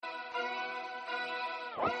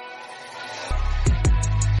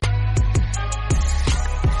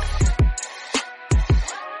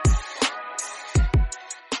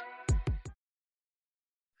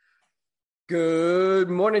Good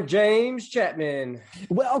morning, James Chapman.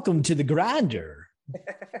 Welcome to the Grinder.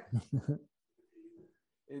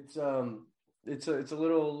 It's a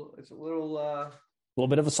little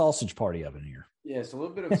bit of a sausage party up in here. Yeah, it's a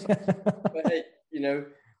little bit of a sausage. But hey,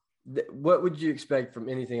 what would you expect from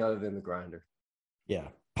anything other than the Grinder? Yeah,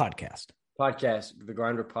 podcast, the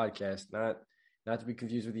Grinder podcast, not to be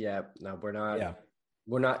confused with the app. No, we're not. Yeah,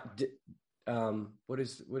 we're not. What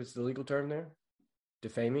is the legal term there?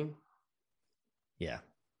 Defaming. Yeah,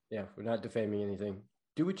 we're not defaming anything.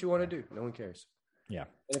 Do what you want to do. No one cares. Yeah.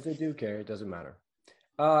 And if they do care, it doesn't matter.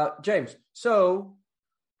 James, so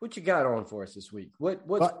what you got on for us this week?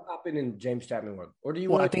 What's popping in James Chapman world? Or do you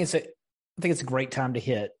want I think it's a great time to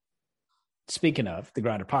hit. Speaking of the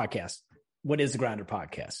Grinder podcast, what is the Grinder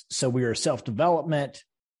podcast? So we are self-development,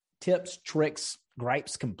 tips, tricks,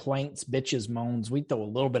 gripes, complaints, bitches, moans. We throw a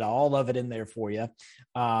little bit of all of it in there for you.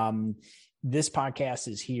 This podcast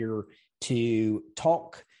is here to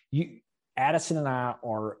talk. Addison and I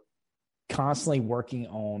are constantly working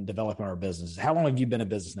on developing our businesses. How long have you been in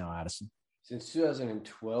business now, Addison? Since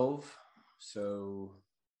 2012, so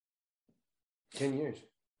 10 years.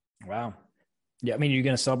 Wow. Yeah, I mean, you're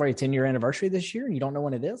going to celebrate a 10-year anniversary this year, and you don't know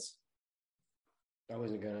when it is? I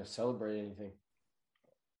wasn't going to celebrate anything.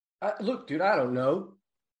 Look, dude, I don't know.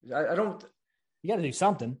 I don't. You got to do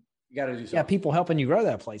something. You got to do something. Yeah, people helping you grow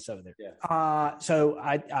that place over there. Yeah. So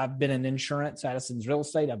I've been in insurance, Addison's real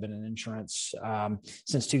estate. I've been in insurance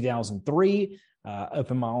since 2003.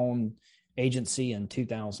 Opened my own agency in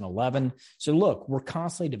 2011. So look, we're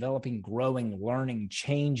constantly developing, growing, learning,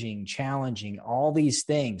 changing, challenging, all these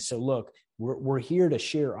things. So look, we're here to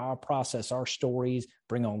share our process, our stories,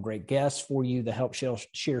 bring on great guests for you to help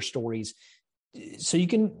share stories. So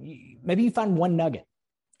maybe you find one nugget,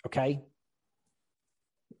 okay?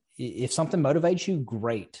 If something motivates you,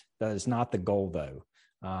 great. That is not the goal, though.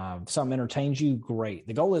 If something entertains you, great.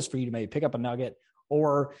 The goal is for you to maybe pick up a nugget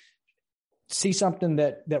or see something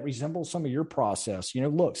that resembles some of your process.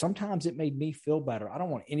 Look, sometimes it made me feel better. I don't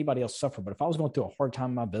want anybody else to suffer, but if I was going through a hard time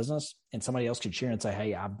in my business and somebody else could share and say,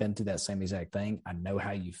 hey, I've been through that same exact thing. I know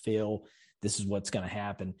how you feel. This is what's going to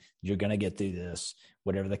happen. You're going to get through this,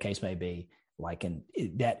 whatever the case may be. And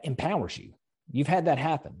that empowers you. You've had that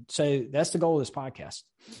happen. So that's the goal of this podcast.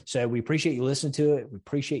 So we appreciate you listening to it. We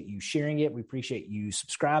appreciate you sharing it. We appreciate you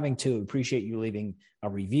subscribing to it. We appreciate you leaving a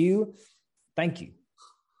review. Thank you.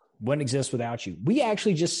 Wouldn't exist without you. We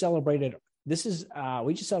actually just celebrated. We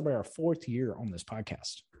just celebrated our 4th year on this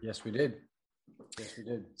podcast. Yes, we did.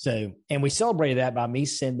 So, and we celebrated that by me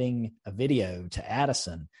sending a video to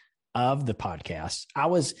Addison of the podcast.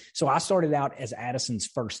 I started out as Addison's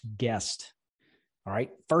first guest. All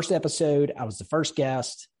right. First episode, I was the first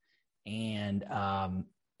guest, and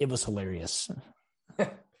it was hilarious.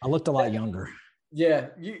 I looked a lot younger. Yeah.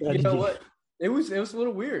 You know what? It was a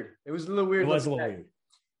little weird. It was a little weird.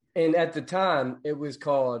 And at the time, it was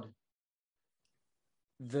called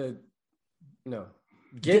Get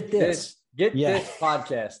This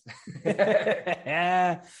podcast.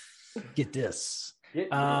 Get this.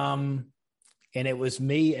 And it was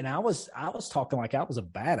me, and I was talking like I was a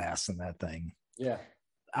badass in that thing. Yeah.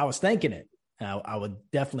 I was thinking it. I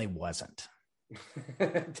definitely wasn't.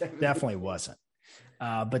 Definitely wasn't.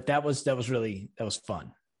 But that was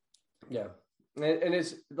fun. Yeah. And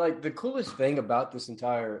it's like the coolest thing about this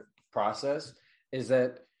entire process is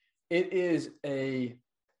that it is I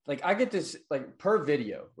get this per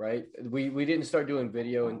video, right? We didn't start doing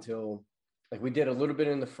video until we did a little bit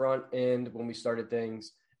in the front end when we started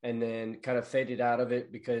things, and then kind of faded out of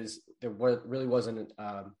it because there really wasn't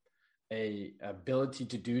a ability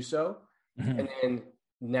to do so. Mm-hmm. And then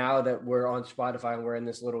now that we're on Spotify and we're in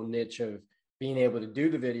this little niche of being able to do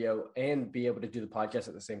the video and be able to do the podcast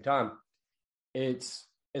at the same time, it's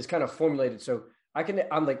kind of formulated. So I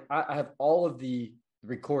have all of the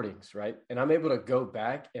recordings, right? And I'm able to go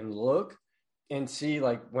back and look and see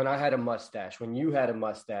when I had a mustache, when you had a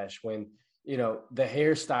mustache, when, the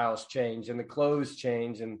hairstyles change and the clothes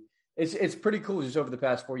change. And it's pretty cool just over the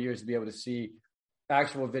past 4 years to be able to see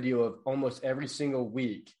actual video of almost every single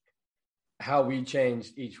week, how we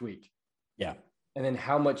changed each week. Yeah. And then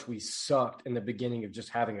how much we sucked in the beginning of just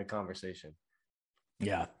having a conversation.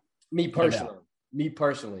 Yeah. Me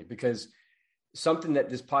personally, because something that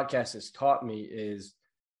this podcast has taught me is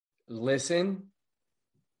listen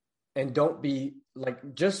and don't be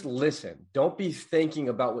just listen. Don't be thinking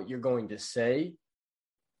about what you're going to say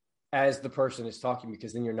as the person is talking,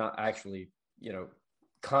 because then you're not actually,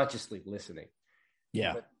 consciously listening.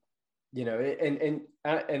 Yeah. But,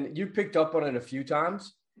 and you picked up on it a few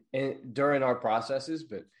times and during our processes,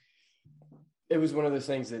 but it was one of those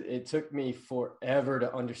things that it took me forever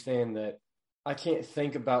to understand that I can't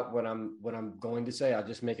think about what I'm going to say. I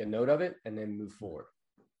just make a note of it and then move forward.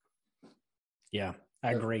 Yeah,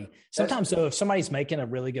 I agree. Sometimes though, if somebody's making a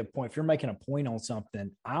really good point, if you're making a point on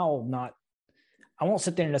something, I won't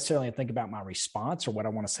sit there necessarily and think about my response or what I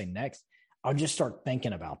want to say next. I'll just start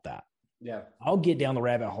thinking about that. Yeah. I'll get down the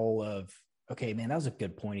rabbit hole of, okay, man, that was a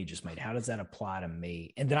good point he just made. How does that apply to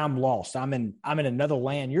me? And then I'm lost. I'm in another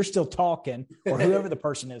land. You're still talking, or whoever the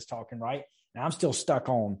person is talking, right? And I'm still stuck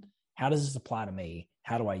on, how does this apply to me?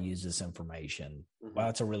 How do I use this information? Mm-hmm. Well,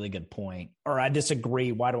 that's a really good point. Or I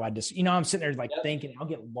disagree. Why do I I'm sitting there like thinking, I'll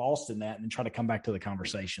get lost in that and then try to come back to the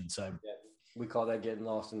conversation. So we call that getting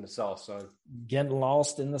lost in the sauce. So getting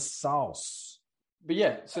lost in the sauce. But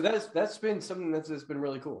yeah, so that's been something that's been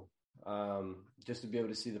really cool. Just to be able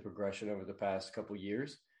to see the progression over the past couple of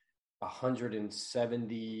years.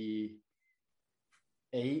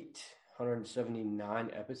 179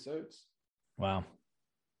 episodes. Wow.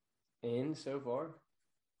 In so far.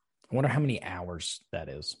 I wonder how many hours that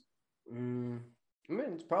is. I mean,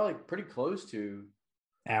 it's probably pretty close to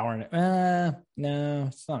hour. No,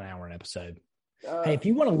 it's not an hour an episode. Hey, if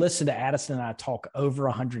you want to listen to Addison and I talk over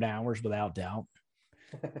 100 hours without doubt,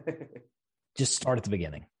 just start at the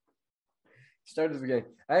beginning. Start at the beginning.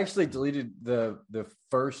 I actually deleted the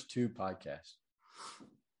first two podcasts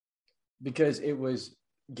because it was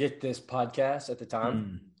Get This Podcast at the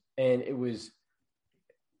time, and it was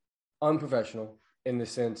unprofessional in the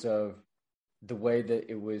sense of the way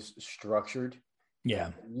that it was structured.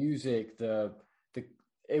 Yeah, music.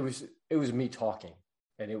 It was me talking,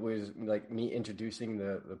 and it was like me introducing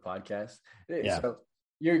the podcast. Yeah. So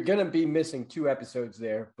you're gonna be missing 2 episodes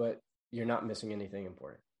there, but you're not missing anything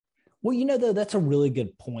important. Well, though, that's a really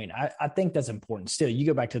good point. I think that's important. Still, you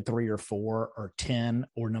go back to 3 or 4 or 10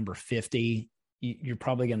 or number 50, you're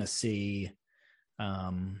probably going to see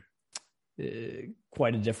quite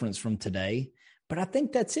a difference from today. But I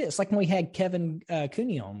think that's it. It's like when we had Kevin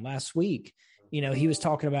Cooney on last week. He was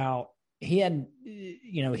talking about, he had,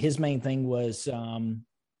 his main thing was it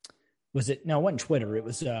wasn't Twitter. It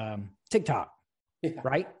was TikTok,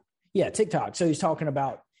 right? Yeah, TikTok. So he's talking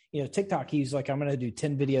about, TikTok, he's like, I'm going to do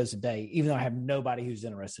 10 videos a day, even though I have nobody who's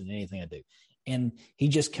interested in anything I do. And he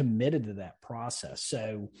just committed to that process.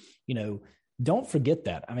 So, don't forget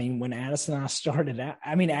that. I mean, when Addison and I started out,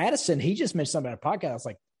 Addison, he just mentioned something about a podcast. I was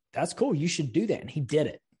like, that's cool. You should do that. And he did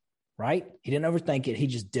it, right? He didn't overthink it. He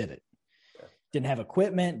just did it. Didn't have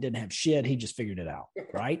equipment, didn't have shit. He just figured it out,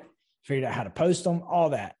 right? Figured out how to post them, all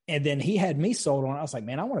that. And then he had me sold on it. I was like,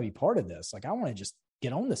 man, I want to be part of this. Like, I want to just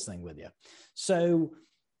get on this thing with you. So,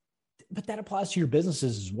 but that applies to your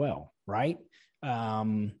businesses as well, right?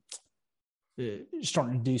 Starting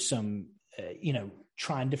to do some,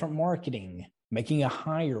 trying different marketing, making a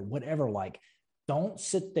hire, whatever. Like, don't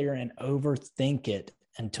sit there and overthink it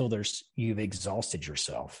until you've exhausted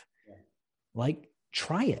yourself. Yeah. Like,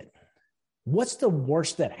 try it. What's the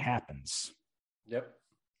worst that happens? Yep.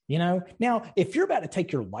 Now, if you're about to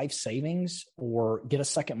take your life savings or get a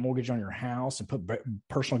second mortgage on your house and put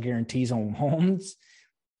personal guarantees on homes,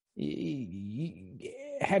 you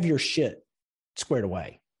have your shit squared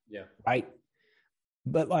away. Yeah. Right.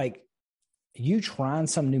 But like, you trying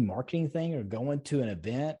some new marketing thing or going to an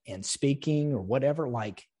event and speaking or whatever,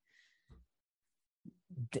 like,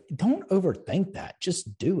 don't overthink that.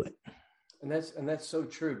 Just do it. And that's so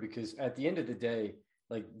true, because at the end of the day,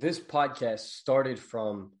 like, this podcast started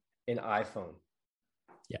from an iPhone.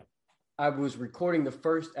 Yeah. I was recording the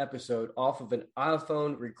first episode off of an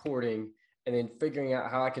iPhone recording and then figuring out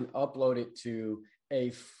how I can upload it to a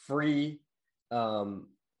free upload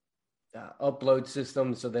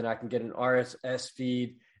system so that I can get an RSS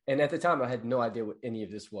feed. And at the time, I had no idea what any of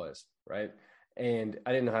this was, right? And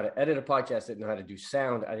I didn't know how to edit a podcast. I didn't know how to do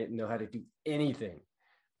sound. I didn't know how to do anything.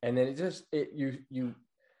 And then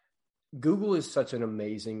Google is such an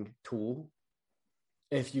amazing tool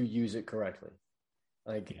if you use it correctly.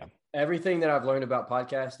 Like, everything that I've learned about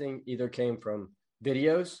podcasting either came from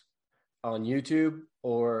videos on YouTube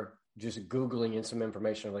or just Googling in some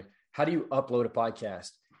information. Like, how do you upload a podcast?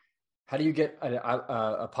 How do you get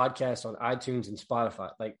a podcast on iTunes and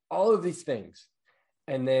Spotify? Like, all of these things.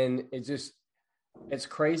 And then it's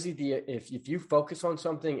crazy. If you focus on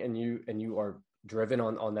something and you are driven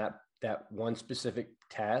on that one specific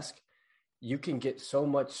task, you can get so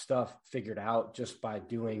much stuff figured out just by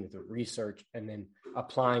doing the research and then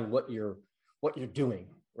applying what you're doing,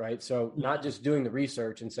 right? So not just doing the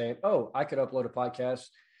research and saying, oh, I could upload a podcast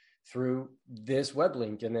through this web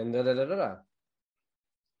link and then da-da-da-da-da.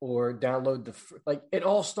 or download like it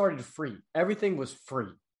all started free. Everything was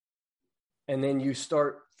free. And then you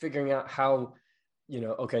start figuring out how,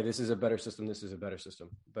 okay, this is a better system. This is a better system.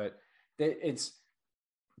 But it's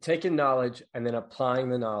taking knowledge and then applying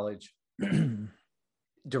the knowledge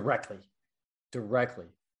directly.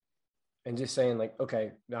 And just saying like,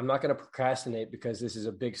 okay, I'm not going to procrastinate because this is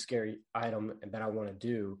a big, scary item that I want to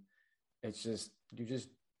do. It's just, you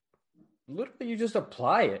just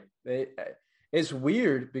apply it. It's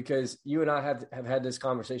weird because you and I have had this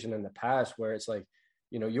conversation in the past where it's like,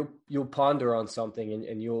 you'll ponder on something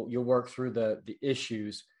and you'll work through the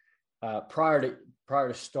issues prior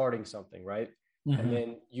to starting something, right? Mm-hmm. And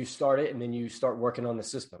then you start it and then you start working on the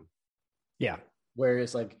system. Yeah.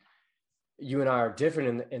 Whereas like you and I are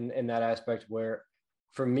different in that aspect where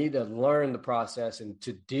for me to learn the process and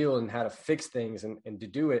to deal and how to fix things and to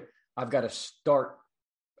do it, I've got to start.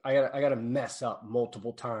 I got to mess up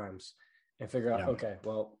multiple times and figure out, okay,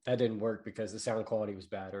 well, that didn't work because the sound quality was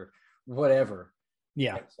bad or whatever.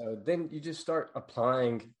 Yeah. And so then you just start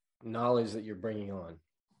applying knowledge that you're bringing on.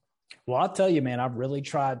 Well, I'll tell you, man, I've really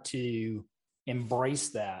tried to embrace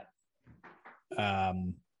that.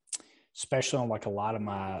 Especially on like a lot of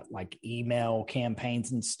my like email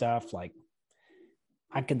campaigns and stuff. Like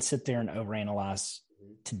I can sit there and overanalyze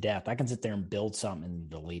to death. I can sit there and build something and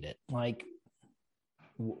delete it. Like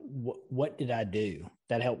what did I do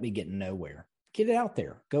that helped me get nowhere? Get it out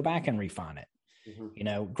there, go back and refine it.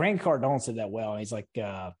 Mm-hmm. Grant Cardone said that well. He's like,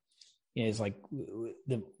 it's like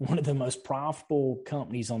one of the most profitable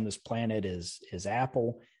companies on this planet is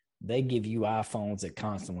Apple. They give you iPhones that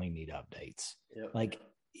constantly need updates. Yep. Like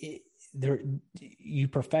you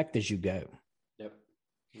perfect as you go. Yep.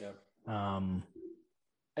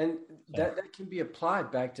 And that can be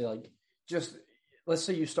applied back to like, just let's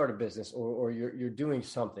say you start a business or you're doing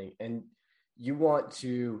something and you want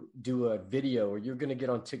to do a video or you're going to get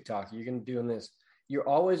on TikTok, you're going to do this. You're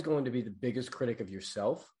always going to be the biggest critic of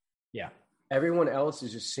yourself. Yeah. Everyone else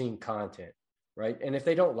is just seeing content, right? And if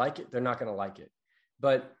they don't like it, they're not going to like it.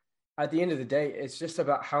 But at the end of the day, it's just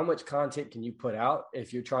about how much content can you put out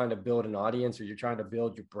if you're trying to build an audience or you're trying to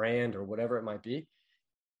build your brand or whatever it might be.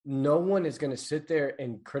 No one is going to sit there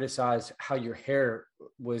and criticize how your hair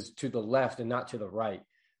was to the left and not to the right.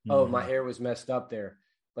 Mm-hmm. Oh, my hair was messed up there.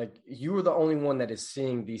 Like you were the only one that is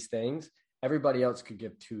seeing these things. Everybody else could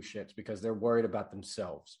give two shits because they're worried about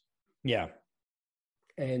themselves. Yeah.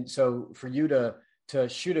 And so for you to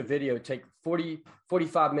shoot a video, take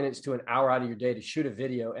 45 minutes to an hour out of your day to shoot a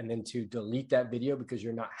video and then to delete that video because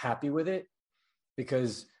you're not happy with it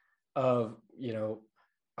because of,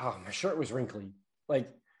 my shirt was wrinkly. Like,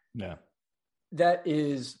 yeah,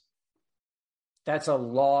 that's a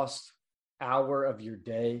lost hour of your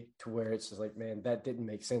day to where it's just like, man, that didn't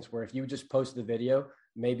make sense. Where if you just post the video,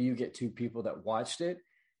 maybe you get two people that watched it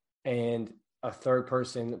and a third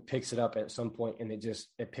person picks it up at some point and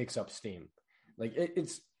it picks up steam. Like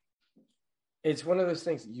it's one of those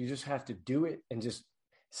things that you just have to do it and just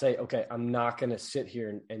say, okay, I'm not going to sit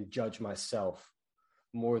here and judge myself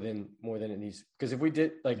more than it needs. Because if we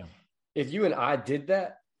did if you and I did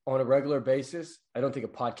that on a regular basis, I don't think a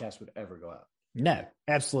podcast would ever go out. No,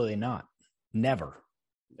 absolutely not. Never.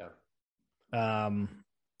 Yeah.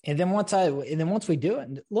 And then once we do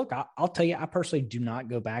it, look, I'll tell you, I personally do not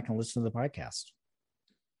go back and listen to the podcast.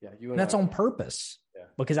 Yeah. And that's on purpose. Yeah.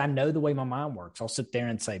 Because I know the way my mind works. I'll sit there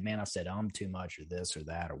and say, man, I said, I'm too much or this or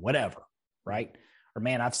that or whatever. Right. Or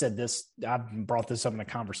man, I've said this, I've brought this up in a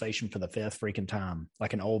conversation for the fifth freaking time,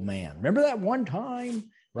 like an old man. Remember that one time,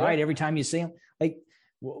 right? Yeah. Every time you see him, like,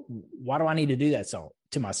 why do I need to do that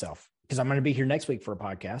to myself? Because I'm going to be here next week for a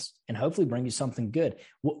podcast and hopefully bring you something good.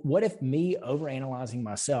 What if me overanalyzing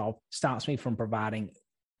myself stops me from providing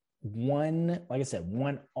one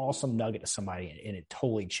awesome nugget to somebody and it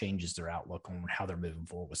totally changes their outlook on how they're moving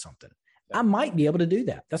forward with something? Yeah. I might be able to do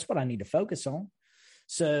that. That's what I need to focus on.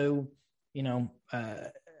 So,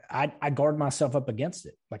 I guard myself up against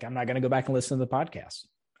it. Like I'm not going to go back and listen to the podcast.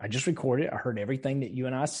 I just recorded it. I heard everything that you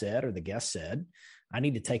and I said or the guest said. I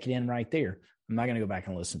need to take it in right there. I'm not going to go back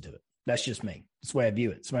and listen to it. That's just me. That's the way I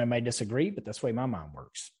view it. Somebody may disagree, but that's the way my mind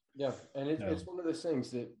works. Yeah. And it's one of those things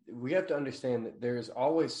that we have to understand that there's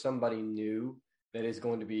always somebody new that is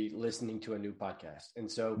going to be listening to a new podcast. And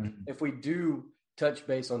so if we do touch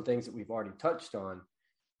base on things that we've already touched on,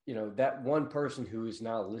 that one person who is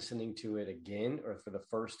now listening to it again or for the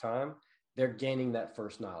first time, they're gaining that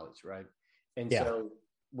first knowledge, right? And so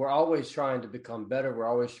we're always trying to become better. We're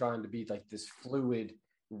always trying to be like this fluid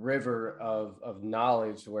river of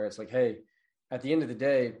knowledge where it's like, hey, at the end of the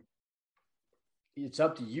day, it's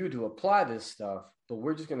up to you to apply this stuff, but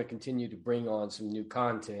we're just going to continue to bring on some new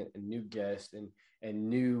content and new guests and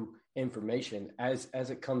new information as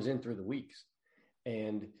it comes in through the weeks.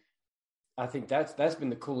 And I think that's been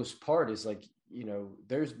the coolest part is like, you know,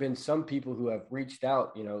 there's been some people who have reached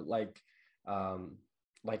out, you know, like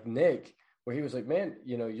Nick, where he was like, man,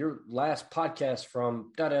 you know, your last podcast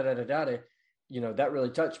from you know, that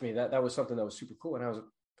really touched me. That was something that was super cool. And I was like,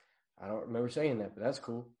 I don't remember saying that, but that's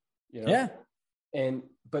cool. You know? Yeah.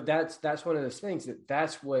 But that's one of those things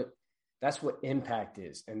that's what impact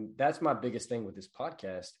is. And that's my biggest thing with this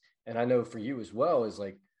podcast. And I know for you as well is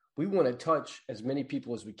like, we want to touch as many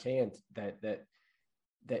people as we can that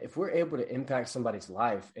if we're able to impact somebody's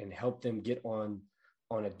life and help them get on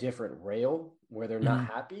a different rail where they're not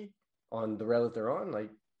happy on the rail that they're on,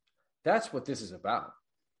 like that's what this is about.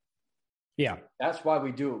 Yeah. That's why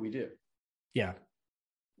we do what we do. Yeah,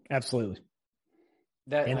 absolutely.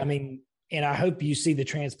 And I hope you see the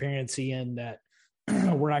transparency in that.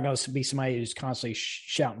 We're not going to be somebody who's constantly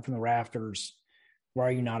shouting from the rafters. Why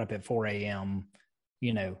are you not up at 4 a.m.?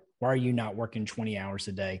 You know, why are you not working 20 hours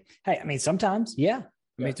a day? Hey, I mean, sometimes, yeah. I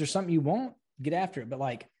mean, if there's something you want, get after it. But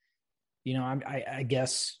like, you know, I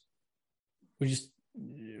guess we're just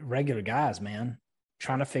regular guys, man,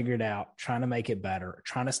 trying to figure it out, trying to make it better,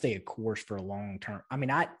 trying to stay a course for a long term. I mean,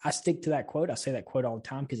 I stick to that quote. I say that quote all the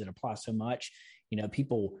time because it applies so much. You know,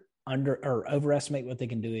 people overestimate what they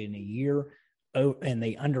can do in a year, and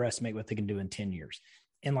they underestimate what they can do in 10 years.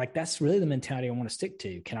 And like, that's really the mentality I want to stick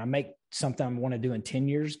to. Can I make something I want to do in 10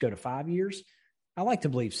 years go to 5 years? I like to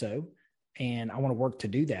believe so. And I want to work to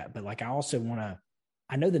do that. But like, I also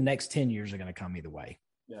I know the next 10 years are going to come either way.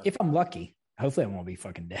 Yeah. If I'm lucky, hopefully I won't be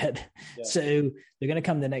fucking dead. Yeah. So they're going to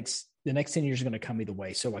come the next 10 years are going to come either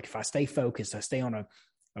way. So like, if I stay focused, I stay on a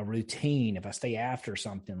routine, if I stay after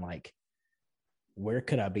something, like where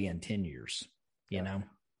could I be in 10 years, you know?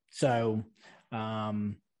 So, I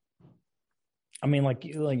mean, like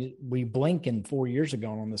we blink and 4 years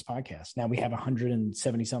ago on this podcast. Now we have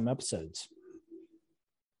 170 some episodes.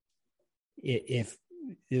 If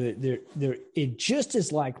it just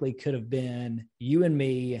as likely could have been you and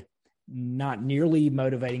me not nearly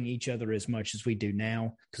motivating each other as much as we do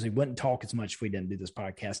now, because we wouldn't talk as much if we didn't do this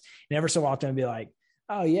podcast. And ever so often I'd be like,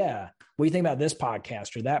 oh yeah, what do you think about this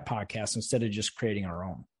podcast or that podcast, instead of just creating our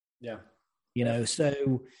own? Yeah. You know,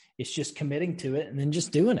 so it's just committing to it and then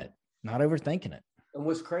just doing it, not overthinking it. And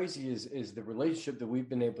what's crazy is the relationship that we've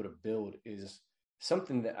been able to build is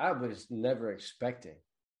something that I was never expecting.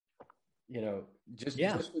 You know,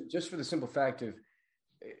 just for the simple fact of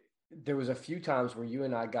there was a few times where you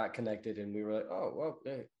and I got connected and we were like, oh, well,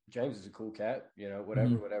 hey, James is a cool cat, you know,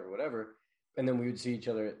 whatever. And then we would see each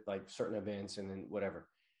other at like certain events and then whatever.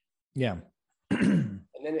 Yeah. And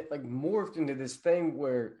then it like morphed into this thing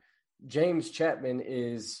where James Chapman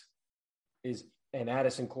is and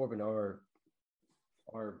Addison Corbin are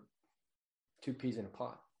two peas in a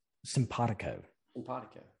pod. Simpatico.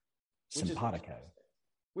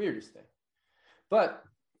 Weirdest thing. But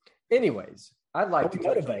anyways, I'd like to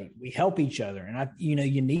motivate. We help each other. And you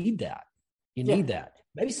need that. You need that.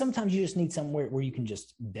 Maybe sometimes you just need somewhere where you can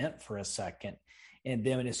just vent for a second. And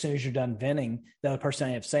then as soon as you're done venting, the other person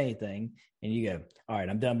doesn't have to say anything. And you go, all right,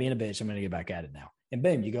 I'm done being a bitch. I'm going to get back at it now. And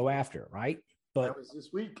boom, you go after it, right? But that was this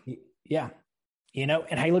week. Yeah. You know,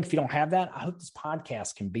 and hey, look, if you don't have that, I hope this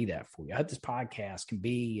podcast can be that for you. I hope this podcast can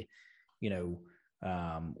be, you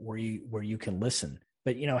know, where you can listen.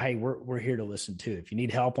 But, you know, hey, we're here to listen too. If you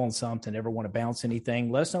need help on something, ever want to bounce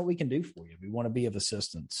anything, let us know what we can do for you. We want to be of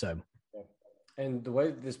assistance. So. And the way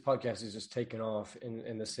this podcast is just taken off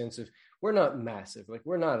in the sense of we're not massive, like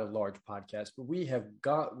we're not a large podcast, but we have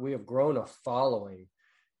grown a following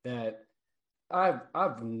that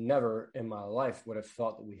I've never in my life would have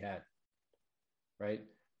thought that we had. Right.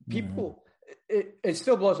 People, it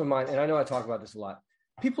still blows my mind. And I know I talk about this a lot.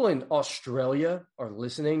 People in Australia are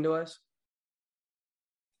listening to us.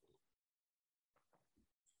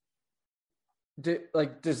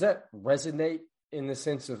 Does that resonate in the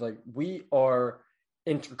sense of like, we are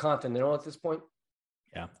intercontinental at this point?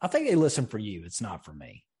 Yeah. I think they listen for you. It's not for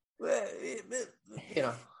me. You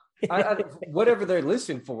know, whatever they're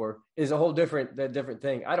listening for is a whole different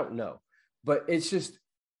thing. I don't know, but it just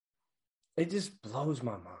blows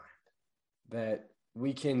my mind that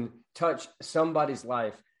we can touch somebody's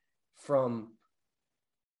life from,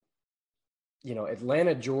 you know,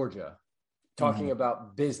 Atlanta, Georgia, talking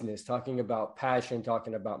about business, talking about passion,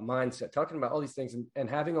 talking about mindset, talking about all these things and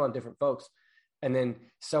having on different folks. And then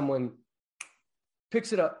someone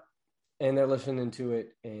picks it up and they're listening to it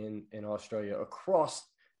in Australia across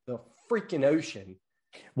the freaking ocean.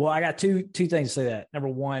 Well, I got two things to say that. Number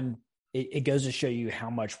one, it goes to show you how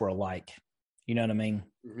much we're alike. You know what I mean?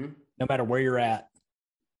 Mm-hmm. No matter where you're at,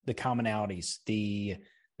 the commonalities, the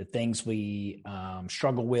things we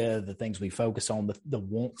struggle with, the things we focus on, the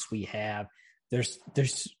wants we have. There's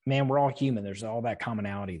man, we're all human. There's all that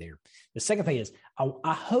commonality there. The second thing is,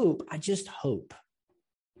 I just hope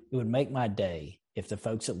it would make my day if the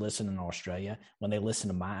folks that listen in Australia, when they listen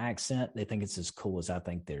to my accent, they think it's as cool as I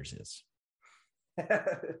think theirs is.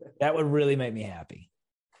 That would really make me happy.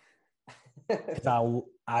 Because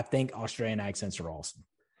I think Australian accents are awesome.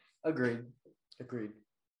 Agreed.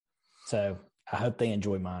 So I hope they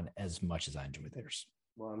enjoy mine as much as I enjoy theirs.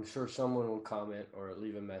 Well, I'm sure someone will comment or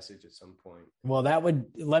leave a message at some point. Well, that would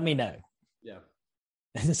let me know. Yeah.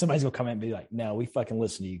 Somebody's going to come in and be like, no, we fucking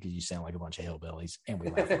listen to you because you sound like a bunch of hillbillies. And we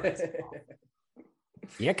laugh.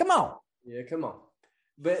 Yeah, come on. Yeah, come on.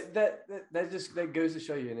 But that goes to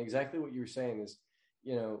show you, and exactly what you were saying is,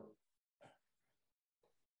 you know,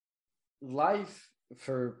 life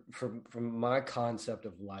from my concept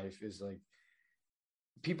of life is like,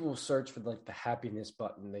 people will search for like the happiness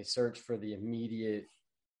button. They search for the immediate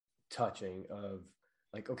touching of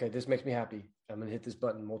like, okay, this makes me happy. I'm going to hit this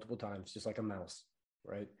button multiple times, just like a mouse.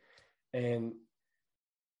 Right. And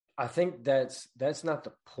I think that's not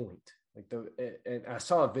the point. Like and I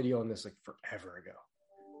saw a video on this like forever ago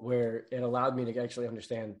where it allowed me to actually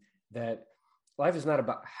understand that life is not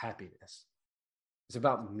about happiness. It's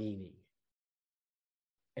about meaning.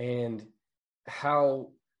 And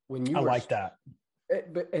how, when you like that.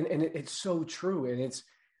 It's so true. And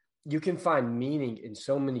you can find meaning in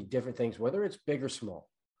so many different things, whether it's big or small.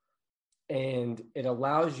 And it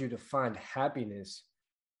allows you to find happiness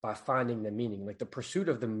by finding the meaning, like the pursuit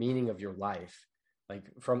of the meaning of your life. Like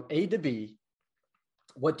from A to B,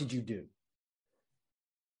 what did you do?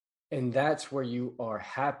 And that's where you are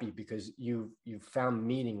happy because you've found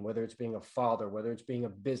meaning, whether it's being a father, whether it's being a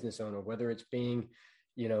business owner, whether it's being,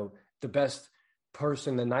 you know, the best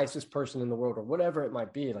person, the nicest person in the world, or whatever it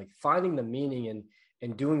might be. Like finding the meaning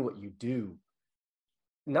and doing what you do,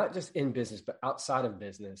 not just in business, but outside of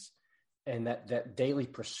business. And that daily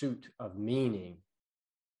pursuit of meaning,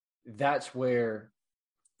 that's where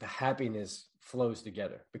the happiness flows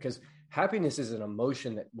together, because happiness is an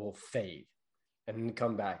emotion that will fade and then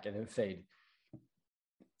come back and then fade.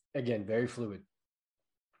 Again, very fluid.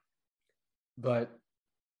 But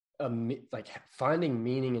like finding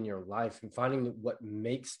meaning in your life and finding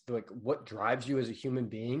what drives you as a human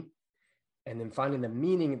being, and then finding the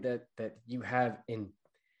meaning that you have in,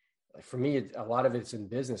 like for me, a lot of it's in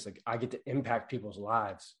business. Like I get to impact people's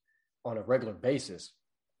lives on a regular basis.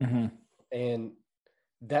 Mm-hmm. And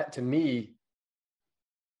that to me,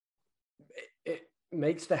 it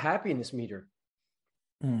makes the happiness meter.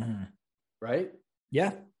 Mm-hmm. Right.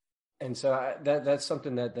 Yeah. And so that's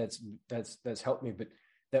something that's helped me, but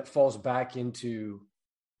that falls back into,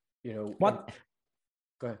 you know, what?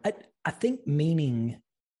 Go ahead. I think meaning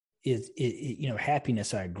is, you know,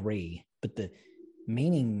 happiness. I agree, but the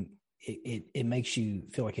meaning, it makes you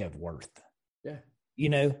feel like you have worth. Yeah. You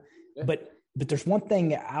know, yeah. But there's one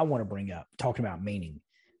thing I want to bring up talking about meaning,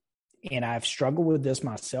 and I've struggled with this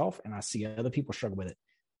myself, and I see other people struggle with it.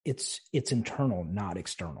 It's internal, not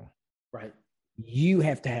external. Right. You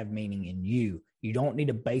have to have meaning in you. You don't need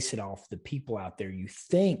to base it off the people out there you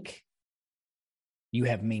think you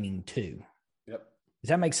have meaning to. Yep. Does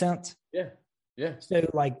that make sense? Yeah. Yeah. So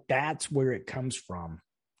like, that's where it comes from.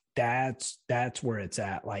 That's where it's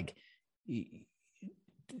at. Like,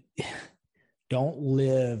 don't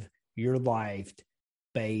live your life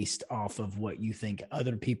based off of what you think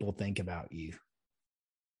other people think about you.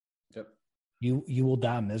 Yep. You will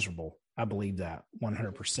die miserable. I believe that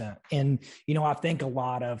 100%. And, you know, I think a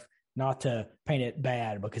lot of, not to paint it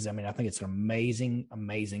bad, because I mean, I think it's an amazing,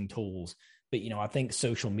 amazing tools, but, you know, I think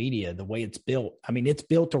social media, the way it's built, I mean, it's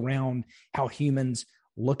built around how humans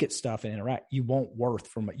look at stuff and interact. You want worth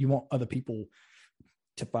from it. You want other people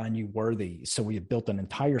to find you worthy. So we have built an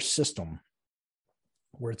entire system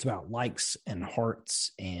where it's about likes and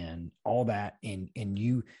hearts and all that. And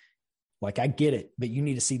you, like, I get it, but you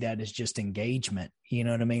need to see that as just engagement. You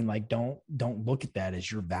know what I mean? Like, don't look at that as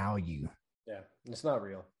your value. Yeah. It's not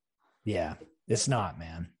real. Yeah, it's not,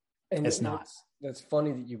 man. And it's not. That's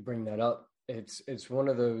funny that you bring that up. It's one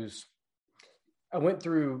of those, I went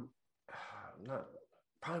through,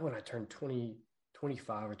 probably when I turned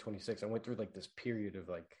 25 or 26, I went through like this period of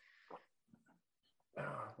like,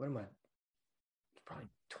 what am I? Probably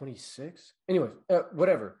 26. Anyways,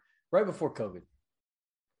 whatever. Right before COVID.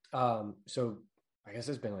 So I guess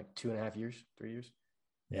it's been like 2.5 years, 3 years.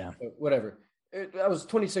 Yeah. Whatever. I was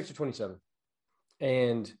 26 or 27.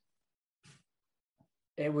 And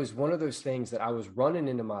it was one of those things that I was running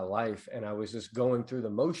into my life, and I was just going through the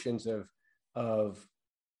motions of of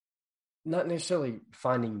not necessarily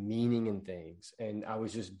finding meaning in things. And I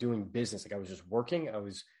was just doing business. Like I was just working. I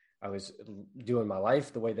was doing my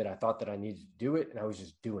life the way that I thought that I needed to do it. And I was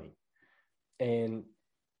just doing, and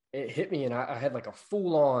it hit me. And I had like a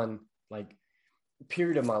full on like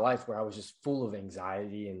period of my life where I was just full of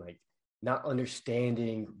anxiety and like not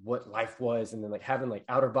understanding what life was. And then like having like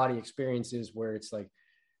outer body experiences where it's like,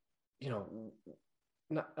 you know,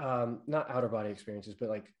 not outer body experiences, but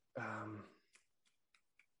like,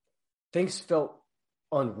 things felt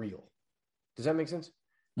unreal. Does that make sense?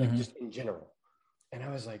 Like just in general. And I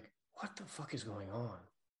was like, what the fuck is going on?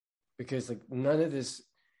 Because like none of this,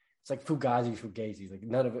 it's like fugazi. Like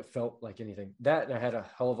none of it felt like anything. That, and I had a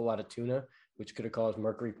hell of a lot of tuna, which could have caused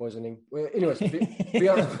mercury poisoning. Well, anyways,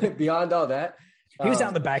 beyond all that. He was out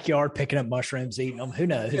in the backyard picking up mushrooms, eating them. Who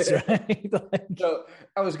knows, right? Like, so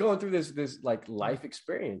I was going through this like life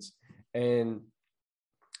experience, and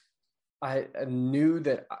I knew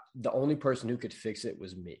that the only person who could fix it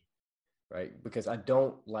was me, right? Because I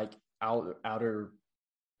don't like outer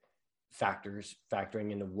factors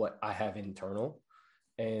factoring into what I have internal.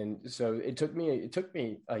 And so it took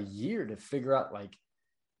me a year to figure out, like,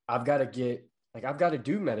 I've got to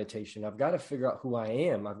do meditation. I've got to figure out who I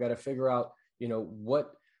am. I've got to figure out, you know,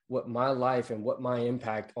 what my life and what my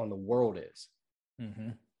impact on the world is.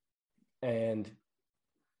 And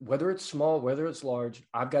whether it's small, whether it's large,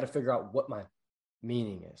 I've got to figure out what my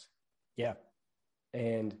meaning is. Yeah.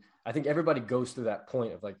 And I think everybody goes through that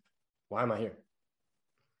point of like, why am I here?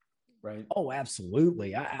 Right. Oh,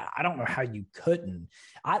 absolutely. I don't know how you couldn't.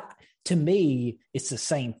 To me, it's the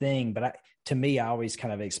same thing, but to me, I always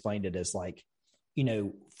kind of explained it as like, you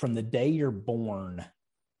know, from the day you're born,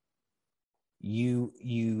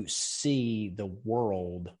 you see the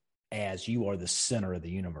world as you are the center of the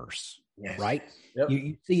universe. Yes. Right. Yep.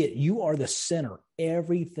 You see it. You are the center.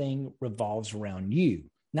 Everything revolves around you,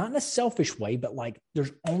 not in a selfish way, but like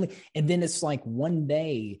and then it's like one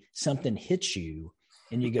day something hits you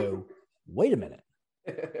and you go, wait a minute,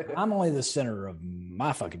 I'm only the center of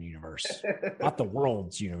my fucking universe, not the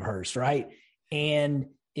world's universe. Right. And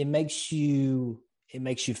it makes you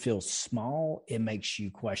feel small. It makes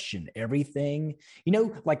you question everything. You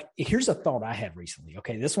know, like here's a thought I had recently.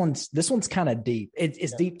 Okay. This one's kind of deep.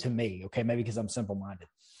 It's deep to me. Okay. Maybe because I'm simple-minded,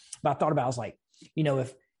 but I thought about, I was like, you know,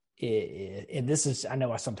 and this is, I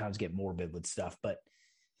know I sometimes get morbid with stuff, but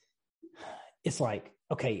it's like,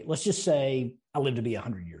 okay, let's just say I live to be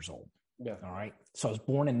 100 years old. Yeah. All right. So I was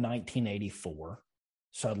born in 1984.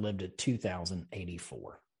 So I lived to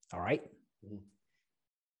 2084. All right. Mm-hmm.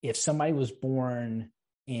 If somebody was born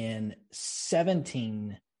in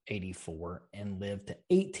 1784 and lived to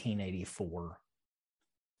 1884,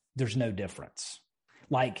 there's no difference.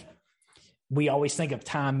 Like we always think of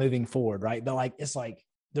time moving forward, right? But like, it's like,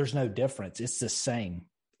 there's no difference. It's the same.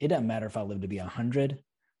 It doesn't matter if I live to be 100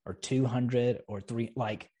 or 200 or 3,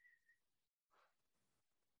 like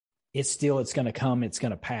it's going to come, it's going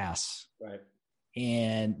to pass. Right.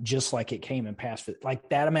 And just like it came and passed, like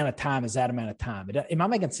that amount of time is that amount of time. Am I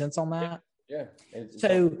making sense on that? Yeah.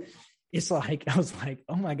 So it's like, I was like,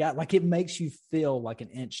 oh my God, like it makes you feel like an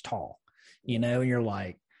inch tall, you know, and you're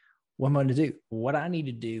like, what am I going to do? What I need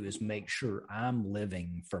to do is make sure I'm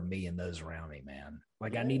living for me and those around me, man.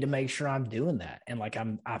 Like I need to make sure I'm doing that. And like,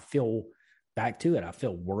 I feel back to it. I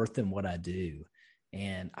feel worth in what I do,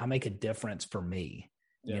 and I make a difference for me,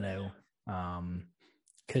 you know,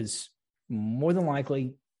 cause more than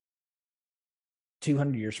likely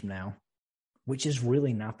 200 years from now, which is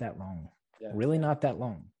really not that long, not that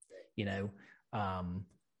long, you know,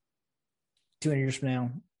 200 years from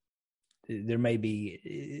now, there may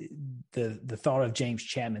be the thought of James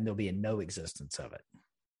Chapman, there'll be a no existence of it.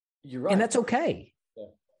 You're right. And that's okay. Yeah.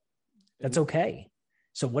 That's okay.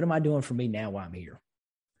 So what am I doing for me now while I'm here?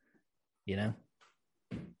 You know?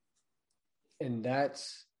 And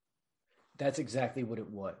that's exactly what it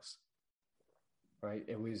was. Right.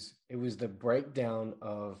 It was the breakdown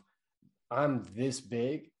of I'm this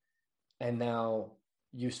big, and now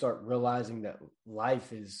you start realizing that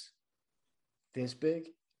life is this big,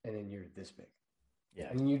 and then you're this big.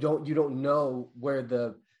 Yeah. And you don't know where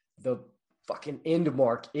the fucking end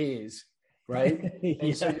mark is, right?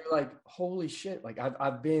 And so you're like, holy shit, like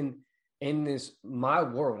I've been in my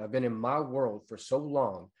world for so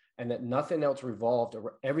long, and that nothing else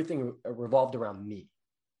everything revolved around me,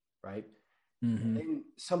 right? Mm-hmm. And then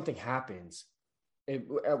something happens at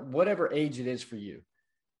whatever age it is for you,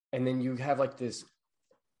 and then you have like this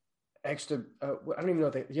extra I don't even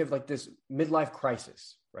know you have like this midlife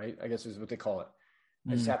crisis, right? I guess is what they call it.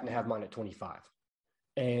 I just happened to have mine at 25,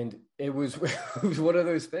 and it was one of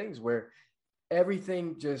those things where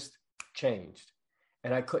everything just changed,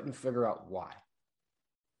 and I couldn't figure out why.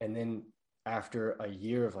 And then after a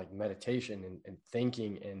year of like meditation and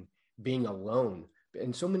thinking and being alone,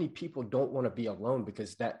 and so many people don't want to be alone,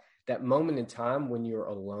 because that moment in time when you're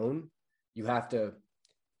alone, you have to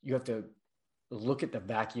look at the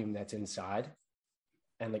vacuum that's inside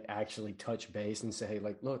and like actually touch base and say, hey,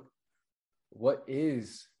 like, look, what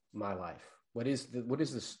is my life? What is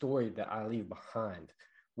the story that I leave behind?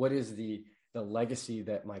 What is the legacy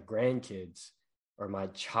that my grandkids or my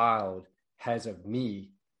child has of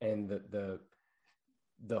me, and the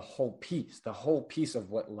whole piece of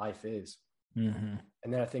what life is. Mm-hmm.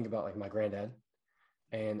 And then I think about like my granddad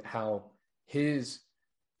and how his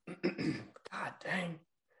God dang,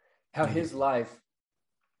 how his life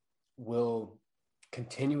will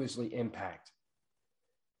continuously impact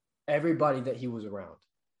everybody that he was around.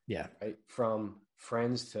 Yeah. Right. From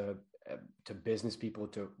friends to business people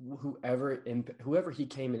to whoever he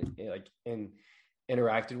came in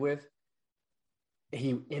interacted with,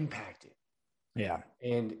 he impacted. Yeah.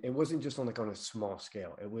 And it wasn't just on a small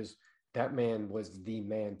scale. It was, that man was the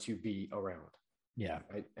man to be around. Yeah.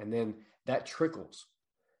 Right. And then that trickles.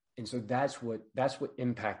 And so that's what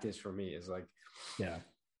impact is for me, is like, yeah,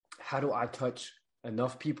 how do I touch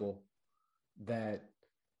enough people that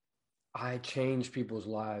I change people's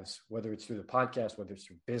lives, whether it's through the podcast, whether it's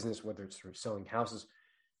through business, whether it's through selling houses.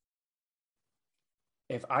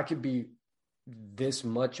 If I could be this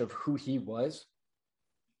much of who he was,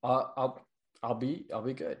 I'll be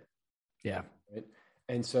good. Yeah. Right?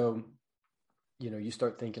 And so, you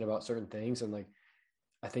start thinking about certain things, and like,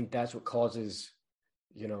 I think that's what causes,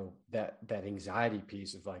 that anxiety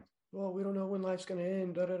piece of like, well, we don't know when life's going to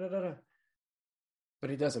end, da, da, da, da, da. But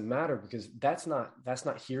it doesn't matter, because that's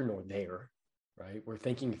not here nor there, right? We're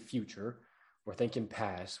thinking future, we're thinking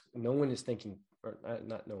past. No one is thinking, or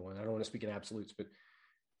not no one, I don't want to speak in absolutes, but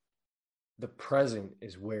the present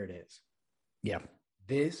is where it is. Yeah.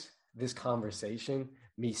 This conversation,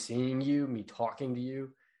 me seeing you, me talking to you,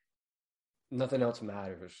 nothing else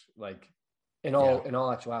matters, like in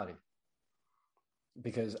all actuality,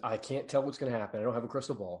 because I can't tell what's going to happen. I don't have a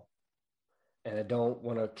crystal ball. And I don't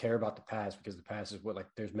want to care about the past, because the past is what, like,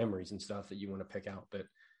 there's memories and stuff that you want to pick out, but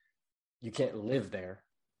you can't live there.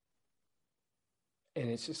 And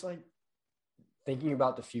it's just like thinking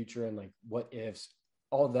about the future and like what ifs,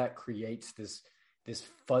 all that creates this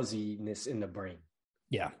fuzziness in the brain.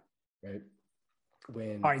 Yeah. Right.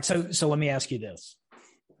 All right. So let me ask you this.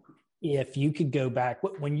 If you could go back,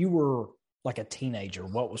 when you were like a teenager,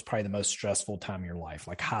 what was probably the most stressful time in your life?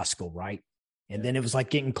 Like high school, right? And then it was like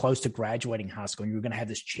getting close to graduating high school, and you were going to have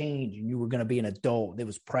this change, and you were going to be an adult. There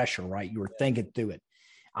was pressure, right? You were thinking through it.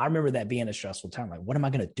 I remember that being a stressful time. Like, what am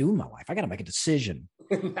I going to do in my life? I got to make a decision.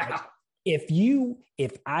 Like,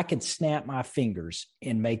 if I could snap my fingers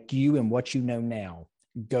and make you and what you know now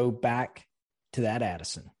go back to that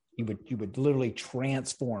Addison, you would literally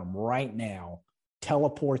transform right now,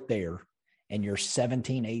 teleport there, and you're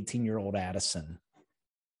 17, 18-year-old Addison.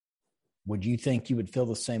 Would you think you would feel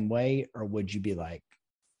the same way, or would you be like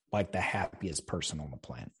the happiest person on the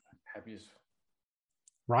planet? Happiest.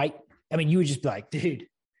 Right? I mean, you would just be like, dude,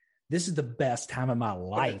 this is the best time of my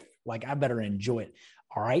life. Like, I better enjoy it.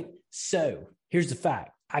 All right. So here's the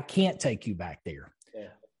fact. I can't take you back there. Yeah.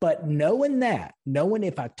 But knowing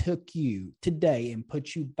if I took you today and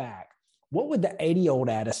put you back, what would the 80-year-old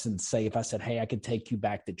Addison say if I said, hey, I could take you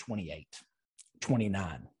back to 28,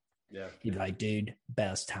 29? Yeah. You'd be like, dude,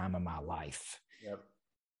 best time of my life. Yep.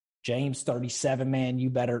 James, 37, man, you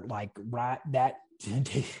better like write that.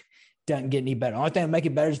 Doesn't get any better. The only thing that make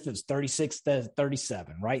it better is if it's 36 instead of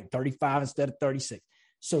 37, right? 35 instead of 36.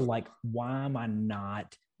 So like, why am I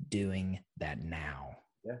not doing that now?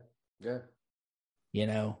 Yeah.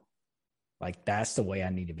 Yeah. Like that's the way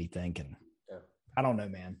I need to be thinking. Yeah. I don't know,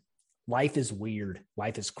 man. Life is weird.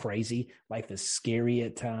 Life is crazy. Life is scary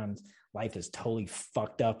at times. Life is totally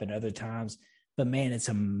fucked up at other times. But man, it's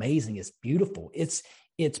amazing. It's beautiful. It's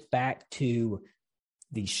back to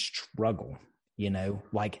the struggle,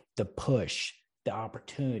 like the push, the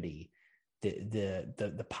opportunity,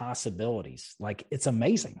 the possibilities. Like it's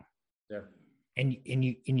amazing. Yeah. And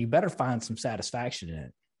you better find some satisfaction in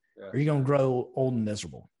it. Yeah. Or you're gonna grow old and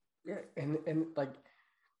miserable. Yeah. And like,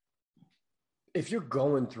 if you're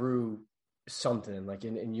going through something like,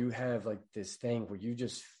 and you have like this thing where you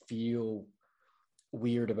just feel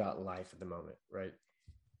weird about life at the moment, right?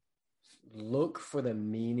 Look for the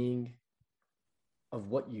meaning of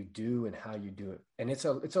what you do and how you do it. And it's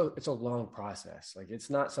a long process. Like, it's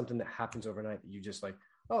not something that happens overnight that you just like,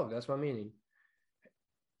 oh, that's my meaning.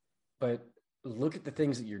 But look at the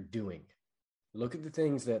things that you're doing. Look at the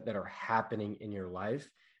things that are happening in your life,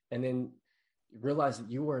 and then realize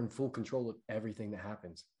that you are in full control of everything that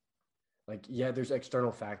happens. Like, yeah, there's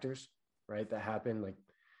external factors, right, that happen, like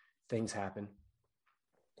things happen,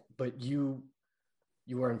 but you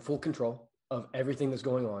are in full control of everything that's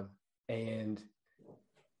going on. And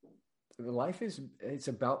life it's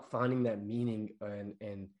about finding that meaning,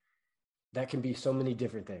 and that can be so many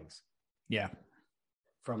different things. Yeah.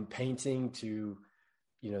 From painting to,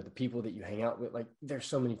 the people that you hang out with, like there's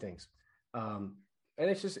so many things. And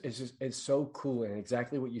it's so cool. And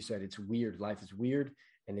exactly what you said, it's weird. Life is weird,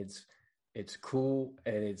 and it's cool,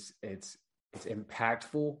 and it's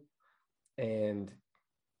impactful, and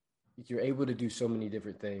you're able to do so many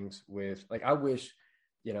different things with, like, I wish,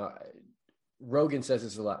 Rogan says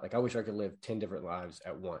this a lot. Like, I wish I could live 10 different lives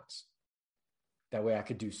at once. That way I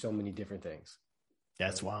could do so many different things.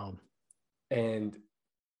 That's wild. And,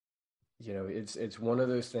 it's one of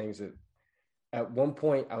those things that at one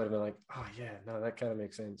point I would have been like, oh yeah, no, that kind of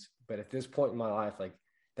makes sense. But at this point in my life, like,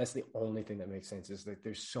 that's the only thing that makes sense, is like,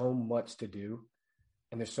 there's so much to do,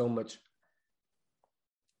 and there's so much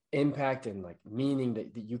impact and like meaning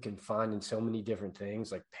that you can find in so many different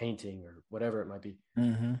things, like painting or whatever it might be.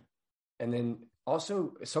 Mm-hmm. And then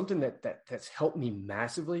also something that's helped me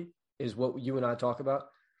massively is what you and I talk about,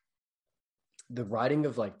 the writing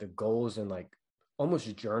of like the goals, and like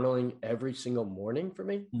almost journaling every single morning for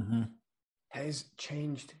me has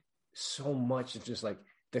changed so much. It's just like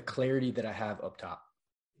the clarity that I have up top.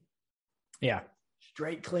 Yeah.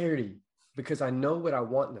 Straight clarity, because I know what I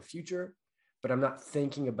want in the future, but I'm not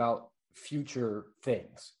thinking about future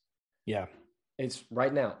things. Yeah. It's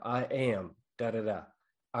right now. I am da-da-da.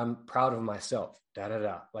 I'm proud of myself,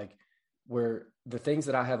 da-da-da. Like, where the things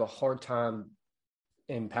that I have a hard time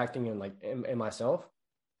impacting in myself,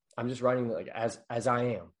 I'm just writing like as I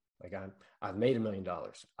am. Like, I've made $1 million.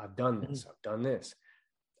 I've done this. I've done this.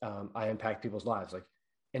 I impact people's lives. Like,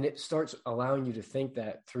 and it starts allowing you to think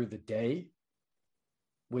that through the day,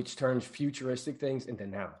 which turns futuristic things into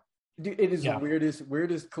now. Dude, it is the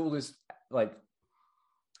weirdest, coolest, like,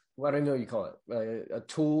 what I know you call it, a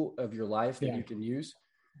tool of your life that you can use.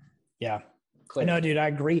 Yeah. I know, dude, I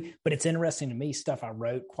agree. But it's interesting to me, stuff I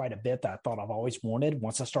wrote quite a bit that I thought I've always wanted.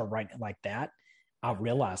 Once I started writing it like that, I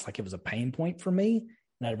realized like it was a pain point for me,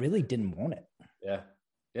 and I really didn't want it. Yeah.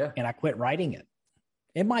 Yeah. And I quit writing it.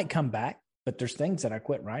 It might come back, but there's things that I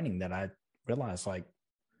quit writing that I realized, like,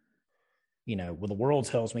 well, the world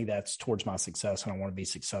tells me that's towards my success and I want to be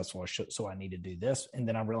successful. So I need to do this. And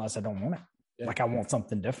then I realized I don't want it. Yeah. Like, I want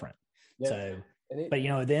something different. Yeah. So, but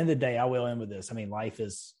at the end of the day, I will end with this. I mean, life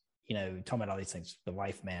is, talking about all these things, but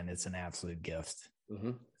life, man, it's an absolute gift. Mm-hmm.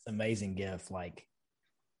 It's an amazing gift. Like,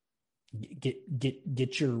 get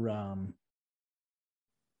your, I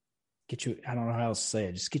don't know how else to say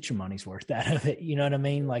it. Just get your money's worth out of it. You know what I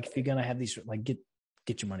mean? Like, if you're going to have these, like,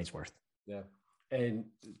 get your money's worth. Yeah. And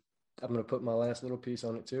I'm going to put my last little piece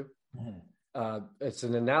on it too. Mm-hmm. It's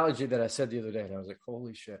an analogy that I said the other day, and I was like,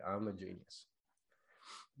 holy shit, I'm a genius.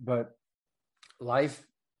 But life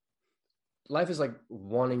is like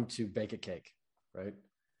wanting to bake a cake, right?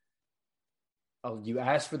 You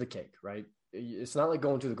ask for the cake, right? It's not like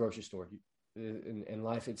going to the grocery store. In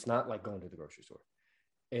life, it's not like going to the grocery store.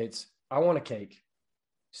 It's, I want a cake.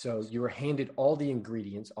 So you were handed all the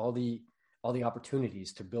ingredients, all the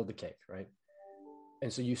opportunities to build the cake, right?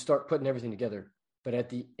 And so you start putting everything together. But at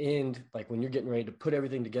the end, like when you're getting ready to put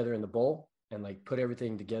everything together in the bowl and like put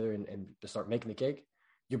everything together and to start making the cake,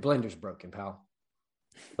 your blender's broken, pal.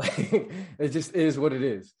 Like, it just is what it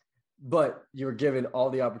is. But you were given all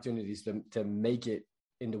the opportunities to make it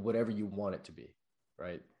into whatever you want it to be,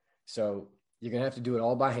 right? So you're going to have to do it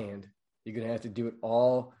all by hand. You're going to have to do it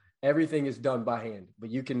all. Everything is done by hand, but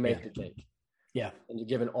you can make the cake. Yeah. And you're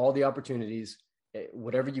given all the opportunities,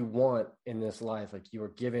 whatever you want in this life. Like, you are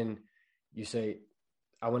given, you say,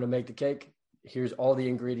 I want to make the cake. Here's all the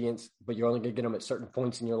ingredients, but you're only going to get them at certain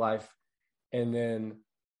points in your life. And then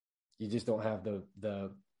you just don't have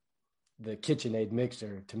the KitchenAid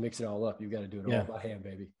mixer to mix it all up. You got to do it all by hand,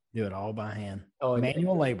 baby. Do it all by hand. Oh,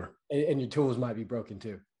 manual labor. And your tools might be broken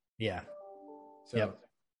too. Yeah. So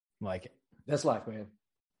like it. That's life, man.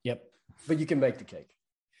 Yep. But you can make the cake.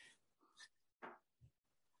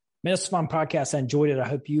 Man, it's a fun podcast. I enjoyed it. I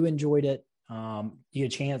hope you enjoyed it. You get a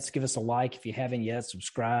chance, give us a like. If you haven't yet,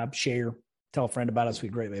 subscribe, share, tell a friend about us. We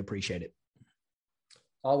greatly appreciate it.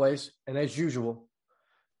 Always. And as usual,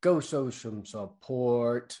 go show some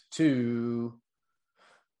support to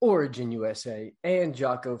Origin USA and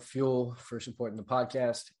Jocko Fuel for supporting the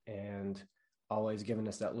podcast and always giving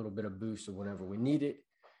us that little bit of boost of whenever we need it,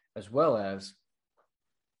 as well as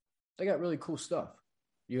they got really cool stuff.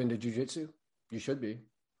 You into jiu-jitsu? You should be.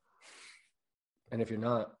 And if you're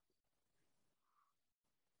not,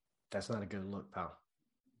 That's not a good look, pal.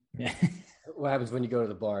 Yeah. What happens when you go to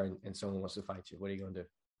the bar and someone wants to fight you? What are you going to do?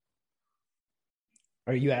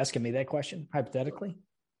 Are you asking me that question hypothetically?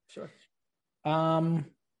 Sure.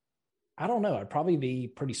 I don't know. I'd probably be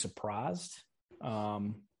pretty surprised.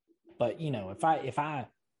 But you know, if I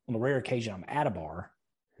on a rare occasion I'm at a bar,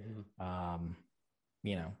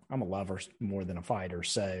 you know, I'm a lover more than a fighter,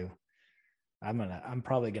 so I'm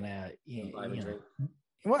probably gonna, you know,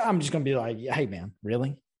 well, I'm just gonna be like, hey man,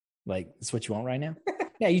 really? Like, that's what you want right now?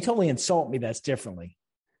 Yeah, you totally insult me. That's differently.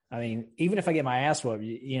 I mean, even if I get my ass whooped,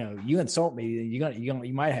 you know, you insult me,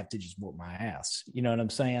 you might have to just whoop my ass. You know what I'm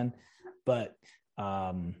saying? But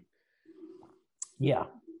yeah,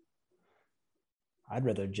 I'd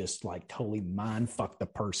rather just like totally mind fuck the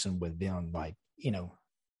person with them, like, you know,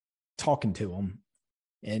 talking to them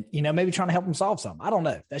and, you know, maybe trying to help them solve something. I don't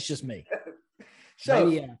know. That's just me. So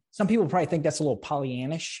maybe, some people probably think that's a little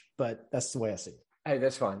Pollyannish, but that's the way I see it. Hey,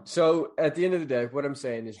 that's fine. So at the end of the day, what I'm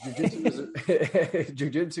saying is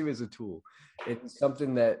jujitsu is a tool. It's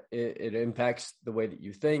something that it impacts the way that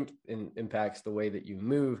you think and impacts the way that you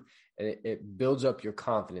move, and it builds up your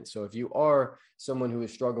confidence. So if you are someone who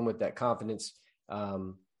is struggling with that confidence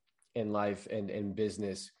in life and in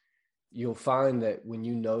business, you'll find that when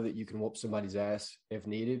you know that you can whoop somebody's ass if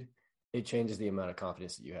needed, it changes the amount of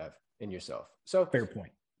confidence that you have in yourself. So fair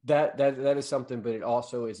point. That is something, but it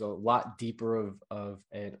also is a lot deeper of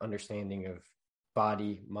an understanding of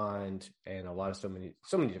body, mind, and a lot of so many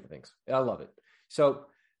different things. I love it. So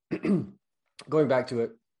going back to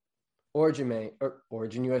it,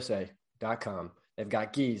 OriginUSA.com. They've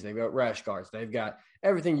got gis, they've got rash guards, they've got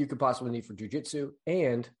everything you could possibly need for jiu-jitsu,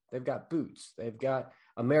 and they've got boots, they've got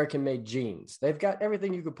American-made jeans, they've got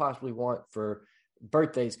everything you could possibly want for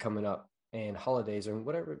birthdays coming up and holidays and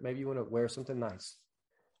whatever. Maybe you want to wear something nice.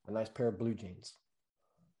 A nice pair of blue jeans.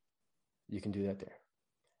 You can do that there.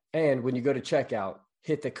 And when you go to checkout,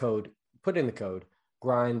 hit the code, put in the code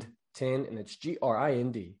GRIND10, and it's GRIND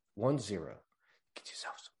 10. Get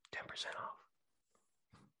yourself some 10% off.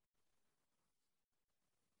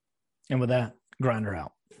 And with that, grinder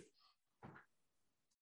out.